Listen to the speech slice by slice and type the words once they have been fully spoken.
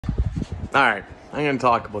Alright, I'm going to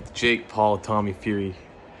talk about the Jake Paul, Tommy Fury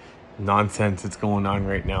nonsense that's going on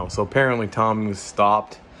right now. So apparently Tommy was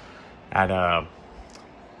stopped at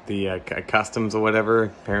the customs or whatever.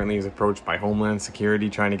 Apparently he was approached by Homeland Security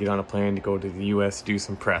trying to get on a plane to go to the US to do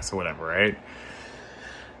some press or whatever, right?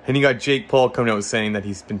 And you got Jake Paul coming out saying that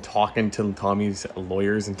he's been talking to Tommy's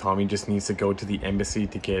lawyers and Tommy just needs to go to the embassy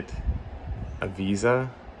to get a visa.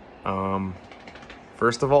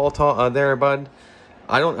 First of all, there, bud,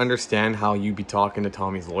 I don't understand how you be talking to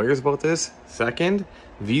Tommy's lawyers about this. Second,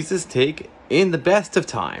 visas take, in the best of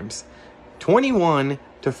times, 21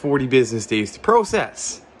 to 40 business days to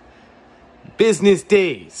process. Business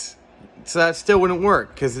days. So that still wouldn't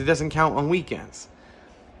work because it doesn't count on weekends.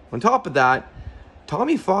 On top of that,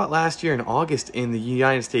 Tommy fought last year in August in the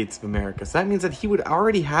United States of America. So that means that he would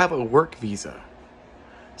already have a work visa.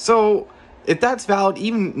 So if that's valid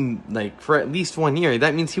even like for at least 1 year,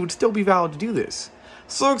 that means he would still be valid to do this.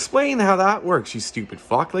 So explain how that works, you stupid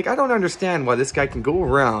fuck. Like, I don't understand why this guy can go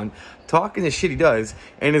around talking the shit he does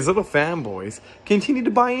and his little fanboys continue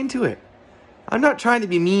to buy into it. I'm not trying to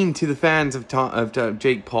be mean to the fans of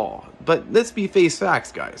Jake Paul, but let's be face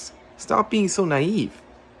facts, guys. Stop being so naive.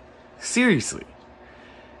 Seriously.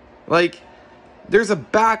 Like, there's a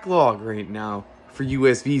backlog right now for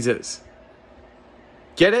US visas.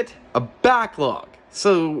 Get it? A backlog.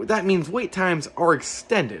 So that means wait times are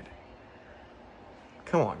extended.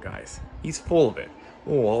 Come on, guys. He's full of it.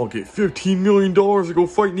 Oh, I'll get $15 million to go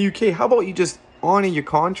fight in the UK. How about you just honor your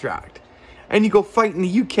contract and you go fight in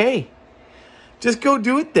the UK? Just go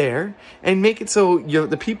do it there and make it so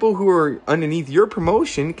the people who are underneath your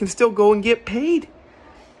promotion can still go and get paid.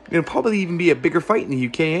 It'll probably even be a bigger fight in the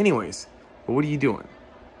UK anyways. But what are you doing?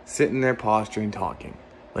 Sitting there posturing, talking.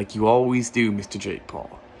 Like you always do, Mr. Jake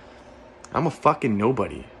Paul. I'm a fucking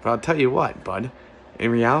nobody. But I'll tell you what, bud.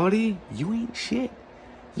 In reality, you ain't shit.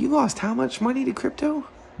 You lost how much money to crypto?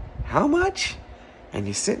 How much? And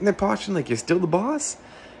you're sitting there posturing like you're still the boss?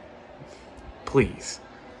 Please.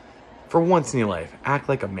 For once in your life, act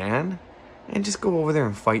like a man. And just go over there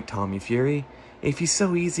and fight Tommy Fury. If he's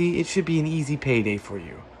so easy, it should be an easy payday for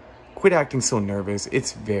you. Quit acting so nervous.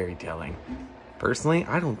 It's very telling. Personally,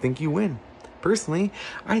 I don't think you win. Personally,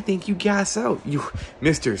 I think you gas out. You,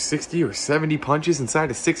 Mr. 60 or 70 punches inside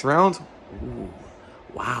of 6 rounds? Ooh,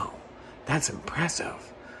 wow. That's impressive.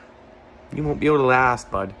 You won't be able to last,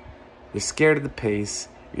 bud. You're scared of the pace.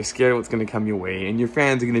 You're scared of what's going to come your way. And your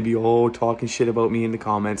fans are going to be, talking shit about me in the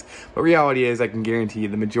comments. But reality is, I can guarantee you,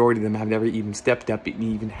 the majority of them have never even stepped up and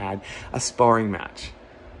even had a sparring match.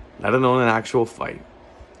 Let alone an actual fight.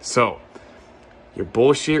 So, your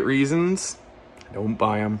bullshit reasons, don't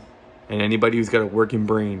buy them. And anybody who's got a working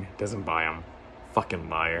brain doesn't buy them. Fucking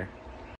liar.